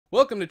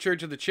Welcome to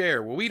Church of the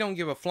Chair, where we don't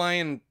give a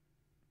flying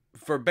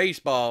for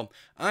baseball.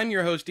 I'm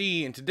your host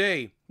E, and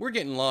today we're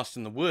getting lost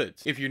in the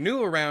woods. If you're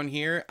new around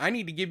here, I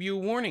need to give you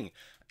a warning.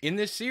 In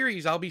this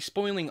series, I'll be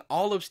spoiling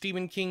all of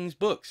Stephen King's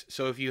books,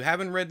 so if you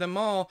haven't read them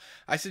all,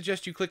 I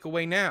suggest you click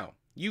away now.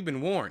 You've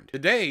been warned.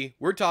 Today,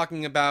 we're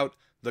talking about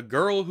The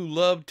Girl Who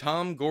Loved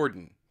Tom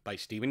Gordan by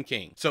Stephen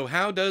King. So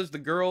how does The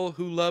Girl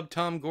Who Loved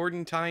Tom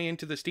Gordan tie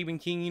into the Stephen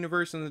King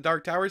universe and the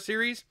Dark Tower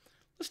series?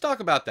 Let's talk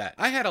about that.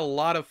 I had a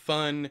lot of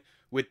fun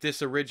with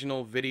this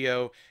original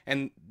video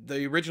and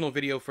the original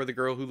video for The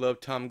Girl Who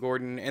Loved Tom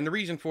Gordan, and the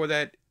reason for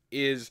that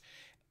is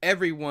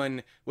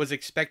everyone was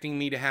expecting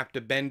me to have to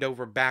bend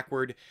over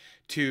backward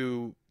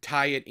to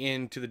tie it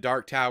into the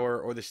Dark Tower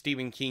or the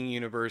Stephen King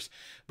universe,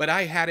 but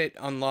I had it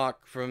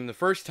unlocked from the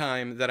first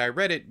time that I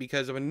read it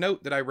because of a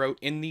note that I wrote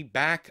in the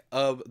back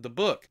of the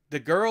book. The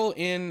girl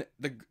in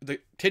the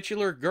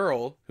titular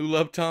girl who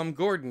loved Tom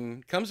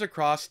Gordan comes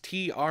across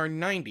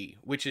TR-90,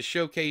 which is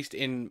showcased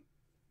in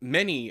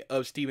many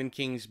of Stephen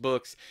King's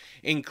books,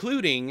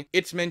 including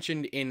it's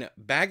mentioned in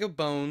Bag of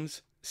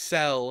Bones,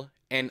 Cell,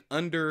 and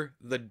Under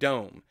the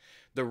Dome.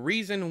 The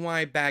reason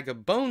why Bag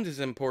of Bones is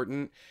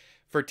important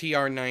for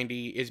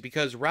TR-90 is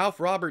because Ralph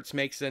Roberts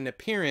makes an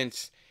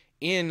appearance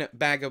in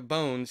Bag of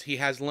Bones. He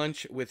has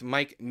lunch with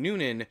Mike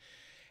Noonan,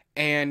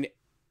 and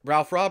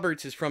Ralph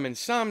Roberts is from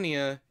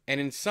Insomnia, and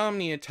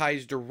Insomnia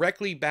ties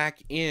directly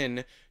back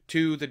in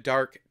to the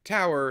Dark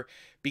Tower,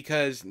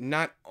 because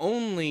not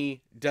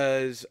only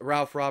does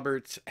Ralph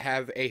Roberts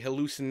have a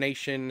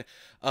hallucination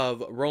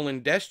of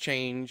Roland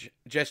Deschain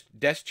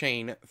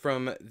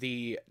from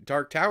the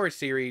Dark Tower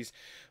series,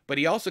 but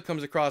he also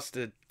comes across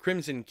the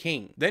Crimson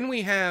King. Then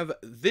we have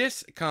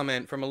this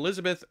comment from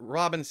Elizabeth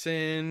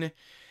Robinson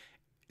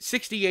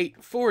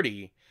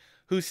 6840,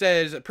 who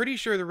says, pretty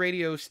sure the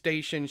radio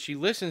station she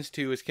listens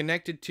to is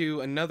connected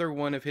to another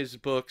one of his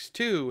books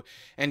too,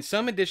 and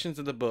some editions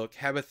of the book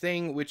have a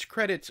thing which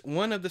credits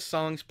one of the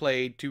songs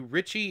played to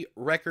Ritchie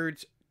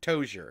Records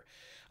Tozier.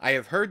 I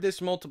have heard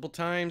this multiple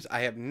times. I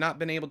have not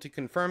been able to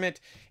confirm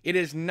it. It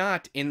is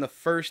not in the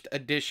first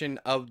edition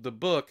of the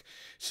book,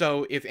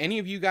 so if any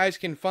of you guys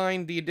can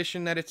find the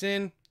edition that it's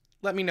in,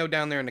 let me know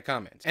down there in the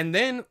comments. And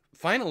then,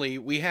 finally,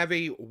 we have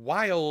a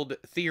wild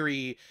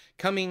theory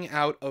coming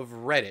out of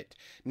Reddit.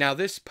 Now,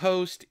 this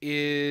post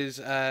is,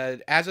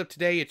 as of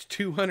today, it's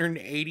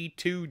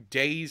 282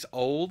 days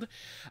old,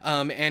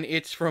 and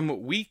it's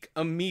from Weak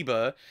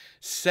Amoeba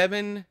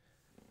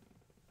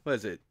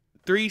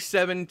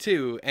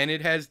 372, and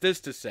it has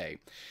this to say.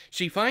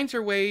 She finds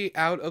her way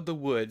out of the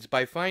woods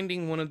by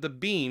finding one of the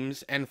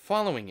beams and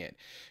following it.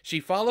 She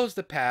follows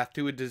the path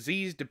to a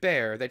diseased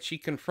bear that she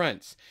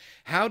confronts.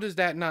 How does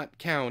that not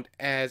count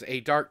as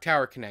a Dark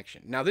Tower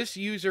connection? Now, this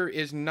user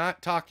is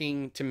not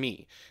talking to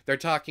me. They're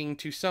talking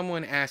to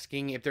someone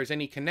asking if there's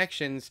any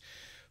connections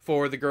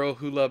for The Girl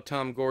Who Loved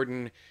Tom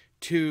Gordan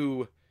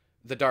to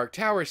the Dark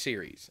Tower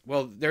series.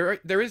 Well, there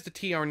is the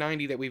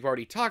TR-90 that we've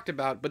already talked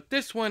about, but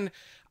this one,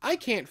 I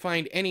can't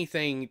find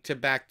anything to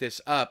back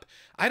this up.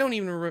 I don't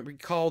even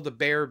recall the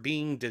bear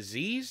being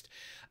diseased.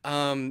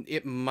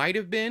 It might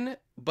have been,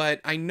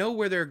 but I know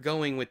where they're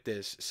going with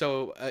this.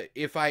 So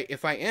if I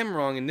am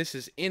wrong and this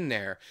is in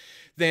there,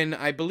 then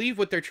I believe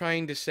what they're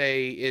trying to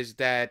say is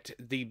that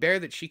the bear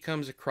that she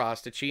comes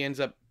across, that she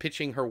ends up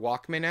pitching her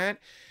Walkman at,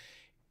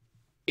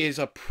 is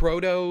a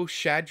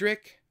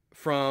proto-Shadrick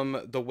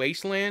from the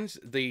Wastelands,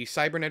 the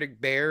cybernetic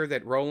bear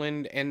that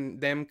Roland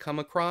and them come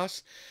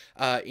across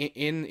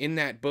in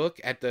that book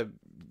at the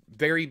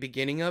very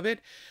beginning of it.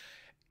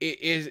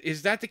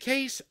 Is that the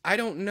case? I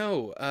don't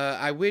know.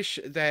 I wish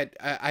that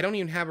I don't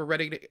even have a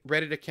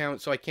Reddit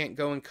account, so I can't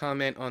go and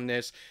comment on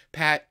this.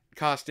 Pat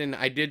Costin,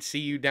 I did see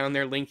you down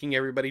there linking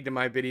everybody to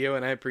my video,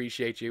 and I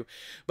appreciate you.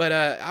 But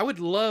I would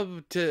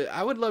love to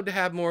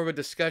have more of a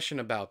discussion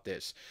about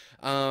this.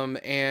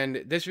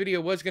 And this video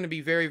was going to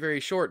be very,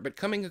 very short, but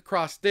coming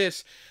across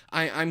this,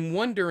 I'm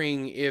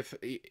wondering if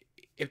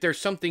there's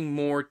something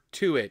more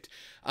to it.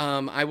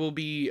 I will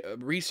be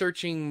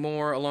researching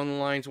more along the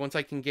lines once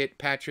I can get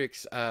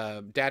Patrick's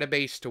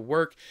database to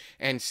work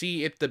and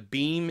see if the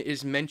beam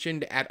is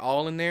mentioned at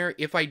all in there.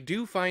 If I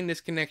do find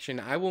this connection,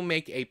 I will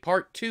make a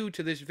part 2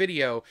 to this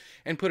video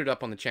and put it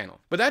up on the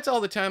channel. But that's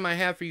all the time I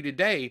have for you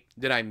today.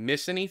 Did I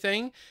miss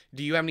anything?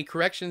 Do you have any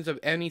corrections of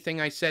anything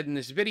I said in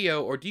this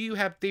video, or do you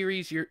have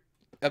theories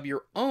of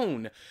your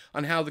own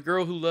on how The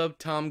Girl Who Loved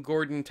Tom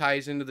Gordan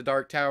ties into the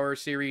Dark Tower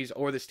series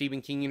or the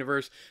Stephen King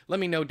universe?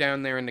 Let me know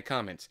down there in the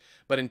comments.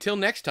 But until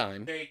next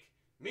time, take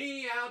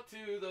me out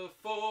to the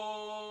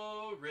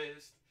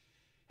forest,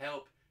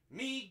 help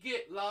me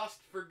get lost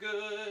for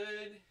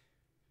good,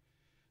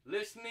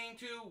 listening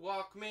to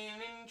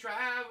Walkman and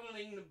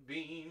traveling the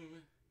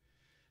beam.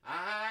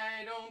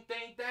 I don't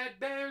think that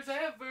bear's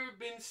ever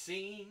been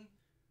seen.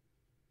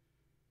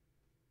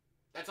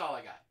 That's all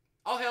I got.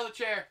 All hail the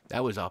chair.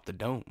 That was off the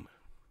dome.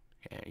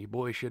 Yeah, your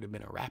boy should have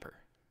been a rapper.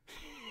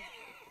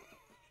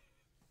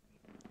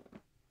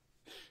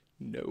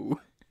 No.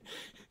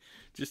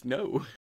 Just no.